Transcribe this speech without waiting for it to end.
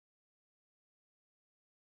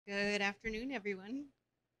Good afternoon, everyone.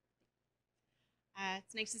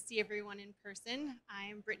 It's nice to see everyone in person.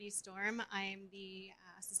 I'm Brittany Storm. I'm the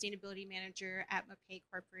Sustainability Manager at Mapei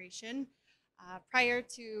Corporation. Prior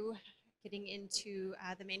to getting into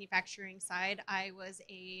the manufacturing side, I was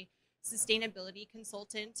a sustainability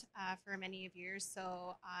consultant for many of years,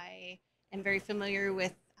 so I am very familiar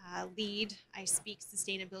with LEED. I speak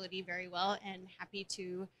sustainability very well and happy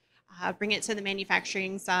to bring it to the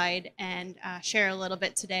manufacturing side and share a little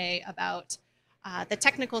bit today about the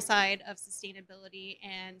technical side of sustainability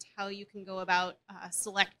and how you can go about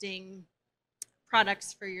selecting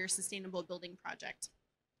products for your sustainable building project.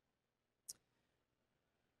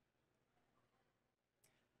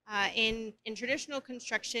 In traditional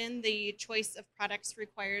construction, the choice of products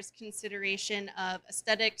requires consideration of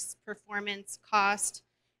aesthetics, performance, cost,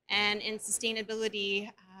 and in sustainability,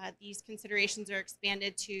 these considerations are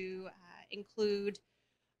expanded to include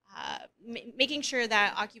making sure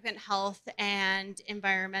that occupant health and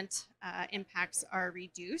environment impacts are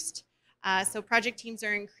reduced. So project teams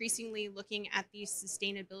are increasingly looking at these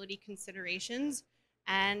sustainability considerations,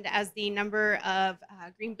 and as the number of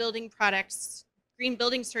green building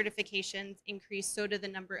certifications increase, so do the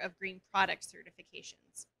number of green product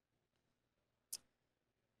certifications.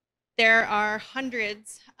 There are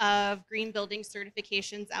hundreds of green building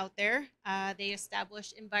certifications out there. They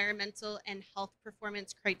establish environmental and health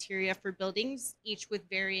performance criteria for buildings, each with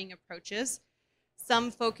varying approaches. Some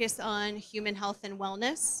focus on human health and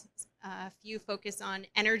wellness. A few focus on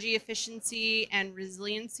energy efficiency and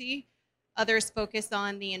resiliency. Others focus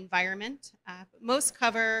on the environment. But most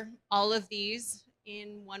cover all of these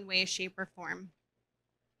in one way, shape, or form.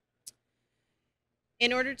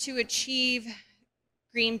 In order to achieve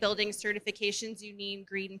green building certifications, you need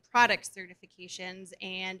green product certifications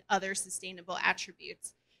and other sustainable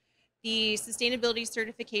attributes. The sustainability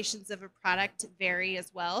certifications of a product vary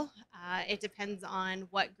as well. It depends on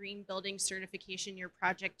what green building certification your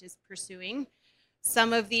project is pursuing.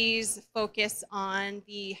 Some of these focus on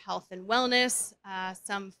the health and wellness,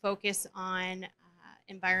 some focus on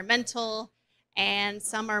environmental, and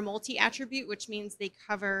some are multi-attribute, which means they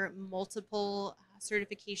cover multiple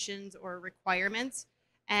certifications or requirements.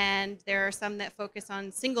 And there are some that focus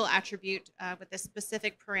on single attribute with a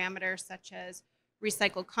specific parameter, such as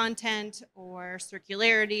recycled content or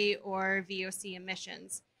circularity or VOC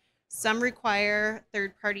emissions. Some require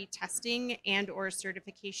third-party testing and or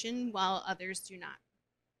certification, while others do not.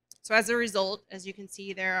 So as a result, as you can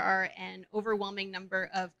see, there are an overwhelming number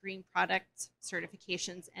of green product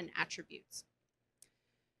certifications and attributes.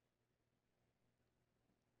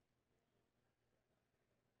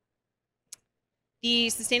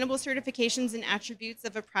 The sustainable certifications and attributes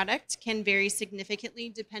of a product can vary significantly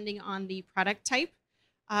depending on the product type.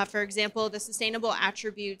 For example, the sustainable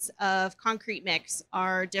attributes of concrete mix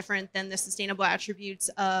are different than the sustainable attributes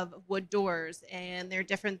of wood doors, and they're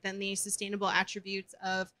different than the sustainable attributes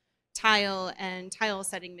of tile and tile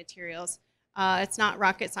setting materials. It's not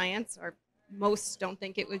rocket science, or most don't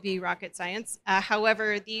think it would be rocket science.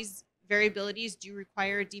 However, these variabilities do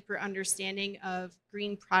require a deeper understanding of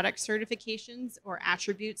green product certifications or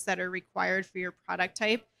attributes that are required for your product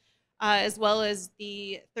type, as well as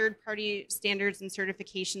the third-party standards and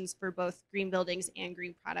certifications for both green buildings and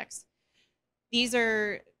green products. These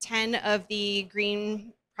are 10 of the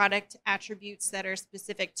green product attributes that are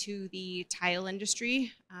specific to the tile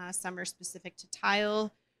industry. Some are specific to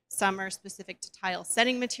tile, some are specific to tile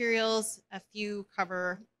setting materials, a few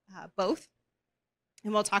cover both.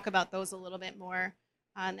 And we'll talk about those a little bit more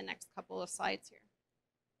in the next couple of slides here.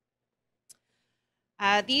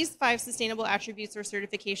 These 5 sustainable attributes or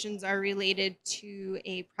certifications are related to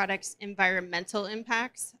a product's environmental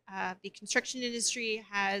impacts. The construction industry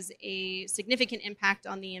has a significant impact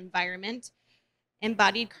on the environment.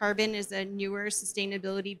 Embodied carbon is a newer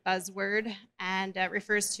sustainability buzzword and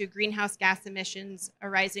refers to greenhouse gas emissions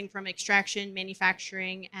arising from extraction,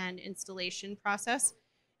 manufacturing, and installation process.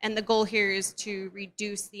 And the goal here is to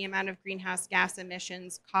reduce the amount of greenhouse gas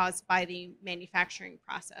emissions caused by the manufacturing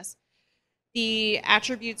process. The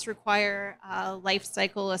attributes require a life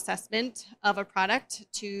cycle assessment of a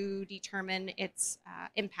product to determine its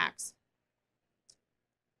impacts.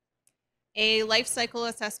 A life cycle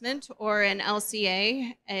assessment, or an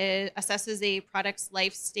LCA, assesses a product's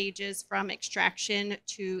life stages from extraction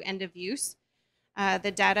to end of use.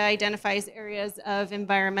 The data identifies areas of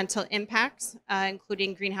environmental impacts,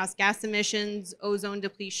 including greenhouse gas emissions, ozone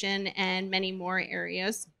depletion, and many more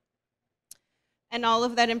areas. And all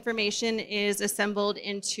of that information is assembled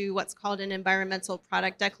into what's called an environmental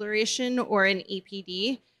product declaration, or an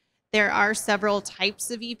EPD. There are several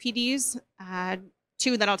types of EPDs.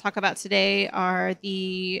 two that I'll talk about today are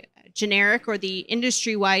the generic or the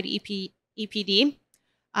industry-wide EPD.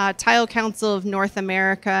 Tile Council of North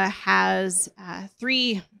America has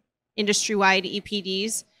 3 industry-wide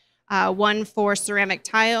EPDs, one for ceramic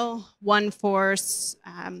tile, one for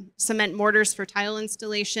cement mortars for tile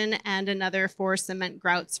installation, and another for cement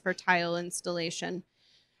grouts for tile installation.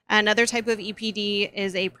 Another type of EPD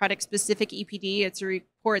is a product-specific EPD. It's a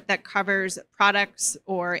report that covers products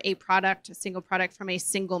or a single product from a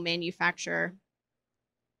single manufacturer.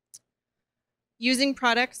 Using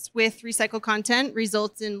products with recycled content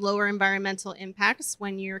results in lower environmental impacts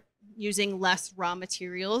when you're using less raw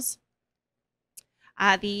materials.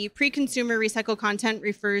 The pre-consumer recycled content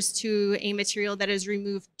refers to a material that is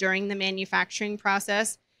removed during the manufacturing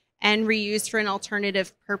process and reused for an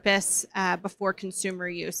alternative purpose before consumer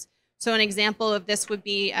use. So an example of this would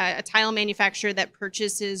be a tile manufacturer that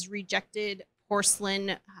purchases rejected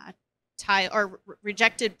porcelain tile or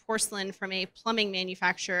rejected porcelain from a plumbing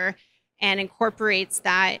manufacturer and incorporates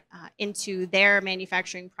that into their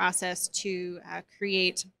manufacturing process to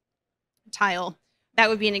create tile. That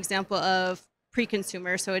would be an example of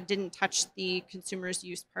pre-consumer, so it didn't touch the consumer's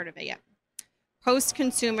use part of it yet.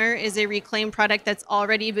 Post-consumer is a reclaimed product that's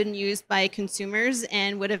already been used by consumers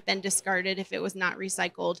and would have been discarded if it was not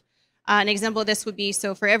recycled. An example of this would be,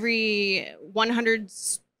 so for every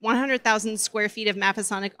 100,000 square feet of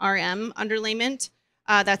Mapisonic RM underlayment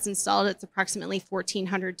that's installed, it's approximately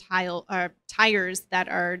 1,400 tires that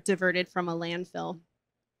are diverted from a landfill.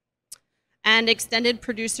 And extended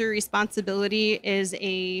producer responsibility is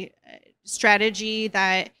a strategy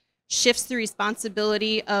that shifts the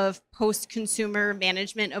responsibility of post-consumer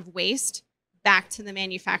management of waste back to the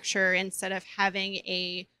manufacturer instead of having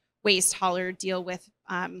a waste hauler deal with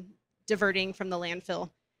diverting from the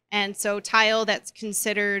landfill. And so tile that's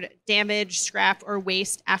considered damage, scrap, or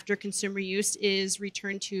waste after consumer use is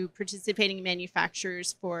returned to participating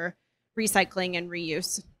manufacturers for recycling and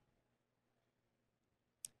reuse.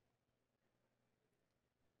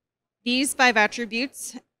 These 5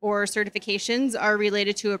 attributes or certifications are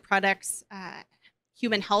related to a product's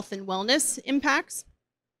human health and wellness impacts.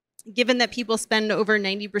 Given that people spend over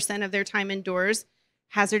 90% of their time indoors,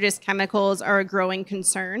 hazardous chemicals are a growing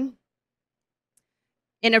concern.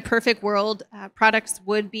 In a perfect world, products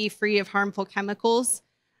would be free of harmful chemicals.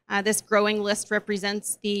 This growing list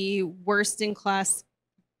represents the worst-in-class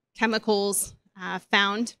chemicals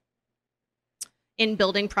found in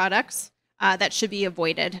building products that should be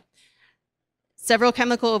avoided. Several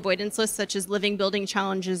chemical avoidance lists, such as Living Building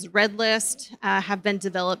Challenge's Red List, have been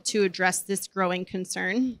developed to address this growing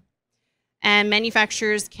concern. And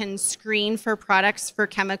manufacturers can screen for products for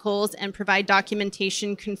chemicals and provide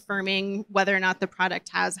documentation confirming whether or not the product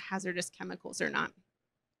has hazardous chemicals or not.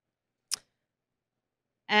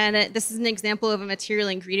 And this is an example of a material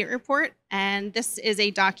ingredient report. And this is a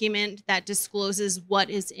document that discloses what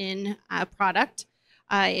is in a product.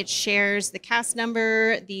 It shares the CAS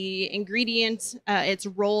number, the ingredient, its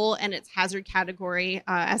role, and its hazard category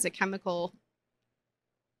as a chemical.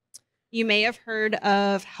 You may have heard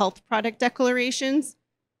of health product declarations,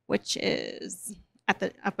 which is up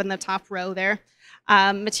in the top row there.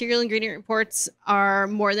 Material ingredient reports are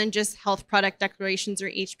more than just health product declarations or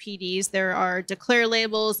HPDs. There are declare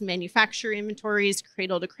labels, manufacturer inventories,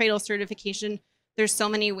 cradle-to-cradle certification. There's so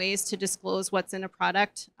many ways to disclose what's in a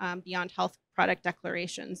product beyond health product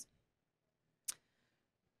declarations.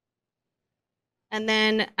 And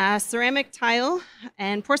then ceramic tile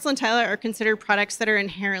and porcelain tile are considered products that are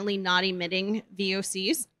inherently not emitting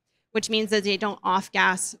VOCs, which means that they don't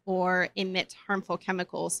off-gas or emit harmful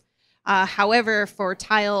chemicals. However, for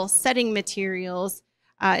tile setting materials,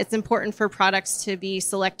 it's important for products to be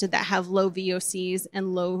selected that have low VOCs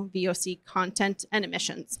and low VOC content and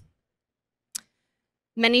emissions.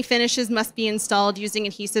 Many finishes must be installed using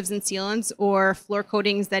adhesives and sealants or floor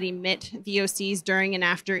coatings that emit VOCs during and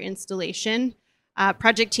after installation.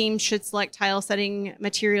 Project teams should select tile setting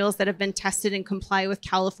materials that have been tested and comply with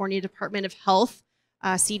California Department of Health,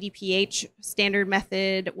 CDPH standard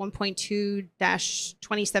method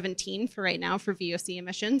 1.2-2017 for right now for VOC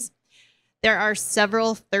emissions. There are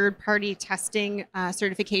several third-party testing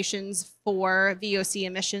certifications for VOC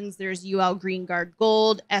emissions. There's UL Green Guard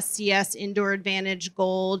Gold, SCS Indoor Advantage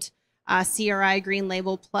Gold, CRI Green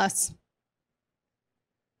Label Plus.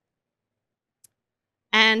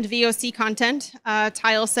 And VOC content,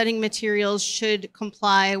 tile setting materials should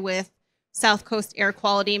comply with South Coast Air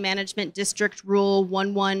Quality Management District Rule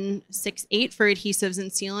 1168 for adhesives and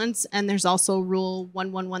sealants, and there's also Rule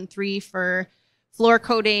 1113 for floor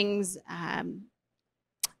coatings,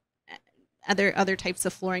 other types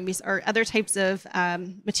of flooring or other types of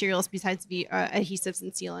materials besides adhesives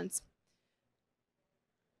and sealants.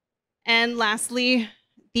 And lastly,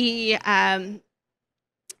 the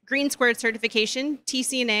Green Squared certification.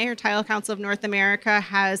 TCNA, or Tile Council of North America,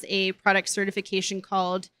 has a product certification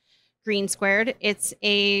called Green Squared. It's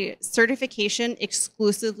a certification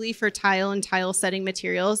exclusively for tile and tile setting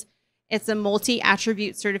materials. It's a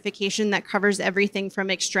multi-attribute certification that covers everything from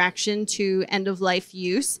extraction to end-of-life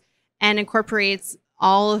use and incorporates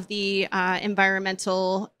all of the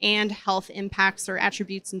environmental and health impacts or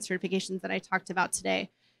attributes and certifications that I talked about today.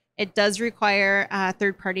 It does require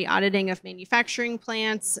third-party auditing of manufacturing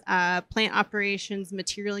plants, plant operations,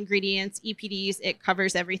 material ingredients, EPDs. It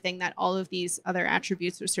covers everything that all of these other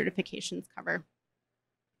attributes or certifications cover.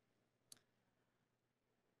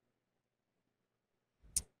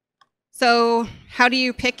 So how do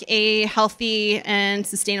you pick a healthy and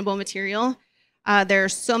sustainable material? There are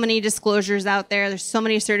so many disclosures out there. There's so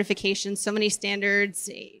many certifications, so many standards.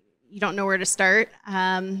 You don't know where to start.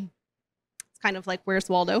 It's kind of like, where's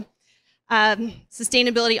Waldo?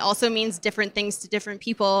 Sustainability also means different things to different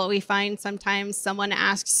people. We find sometimes someone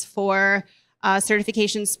asks for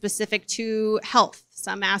certifications specific to health.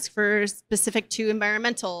 Some ask for specific to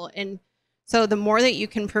environmental. And so the more that you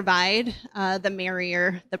can provide, the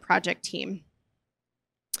merrier the project team.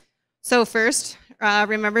 So first,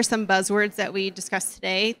 remember some buzzwords that we discussed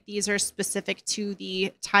today. These are specific to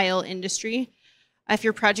the tile industry. If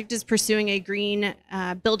your project is pursuing a green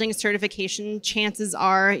building certification, chances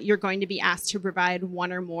are you're going to be asked to provide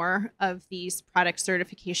one or more of these product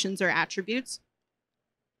certifications or attributes.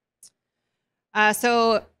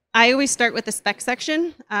 So I always start with the spec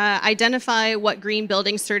section. Identify what green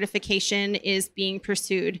building certification is being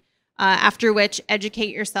pursued. After which,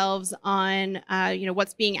 educate yourselves on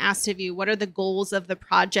what's being asked of you, what are the goals of the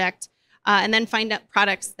project, and then find out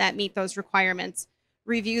products that meet those requirements.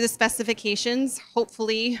 Review the specifications.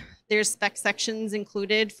 Hopefully, there's spec sections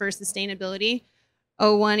included for sustainability.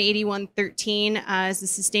 018113 is the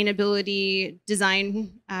sustainability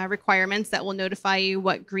design requirements that will notify you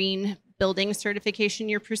what green building certification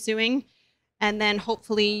you're pursuing. And then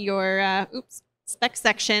hopefully your spec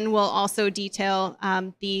section will also detail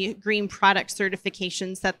the green product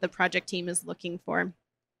certifications that the project team is looking for.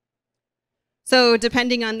 So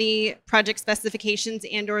depending on the project specifications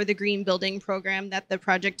and or the green building program that the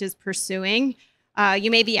project is pursuing,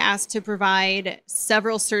 you may be asked to provide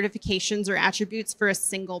several certifications or attributes for a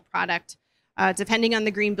single product. Depending on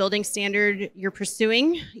the green building standard you're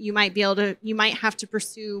pursuing, you might have to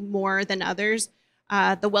pursue more than others.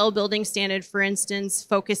 The WELL building standard, for instance,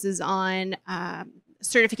 focuses on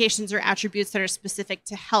certifications or attributes that are specific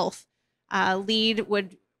to health. LEED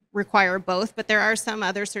would require both, but there are some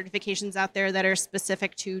other certifications out there that are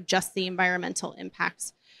specific to just the environmental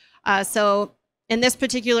impacts. So in this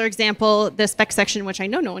particular example, the spec section, which I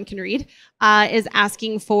know no one can read, is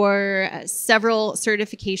asking for several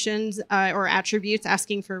certifications or attributes,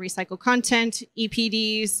 asking for recycled content,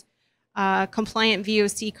 EPDs, compliant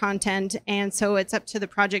VOC content, and so it's up to the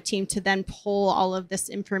project team to then pull all of this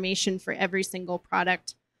information for every single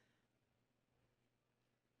product.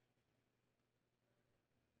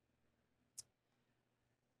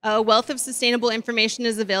 A wealth of sustainable information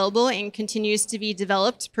is available and continues to be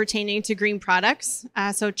developed pertaining to green products.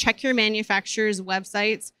 So check your manufacturer's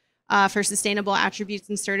websites for sustainable attributes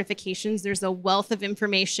and certifications. There's a wealth of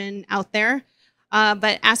information out there,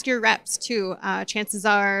 but ask your reps too. Chances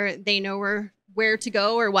are they know where to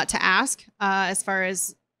go or what to ask as far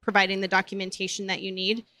as providing the documentation that you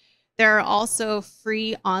need. There are also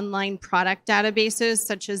free online product databases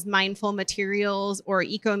such as Mindful Materials or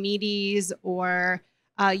Ecomedes or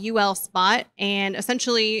UL Spot, and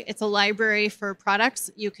essentially it's a library for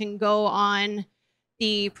products. You can go on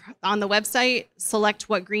the website, select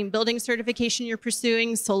what green building certification you're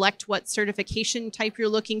pursuing, select what certification type you're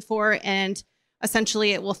looking for, and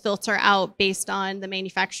essentially it will filter out based on the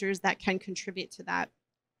manufacturers that can contribute to that.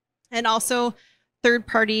 And also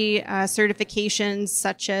third-party certifications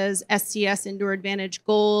such as SCS Indoor Advantage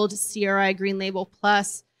Gold, CRI Green Label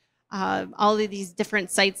Plus. All of these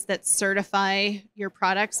different sites that certify your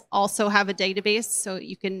products also have a database, so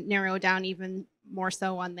you can narrow down even more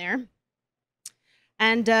so on there.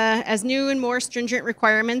 And as new and more stringent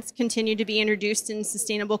requirements continue to be introduced in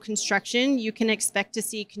sustainable construction, you can expect to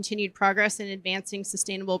see continued progress in advancing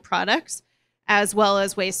sustainable products, as well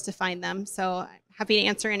as ways to find them. So I'm happy to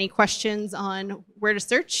answer any questions on where to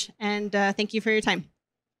search, and thank you for your time.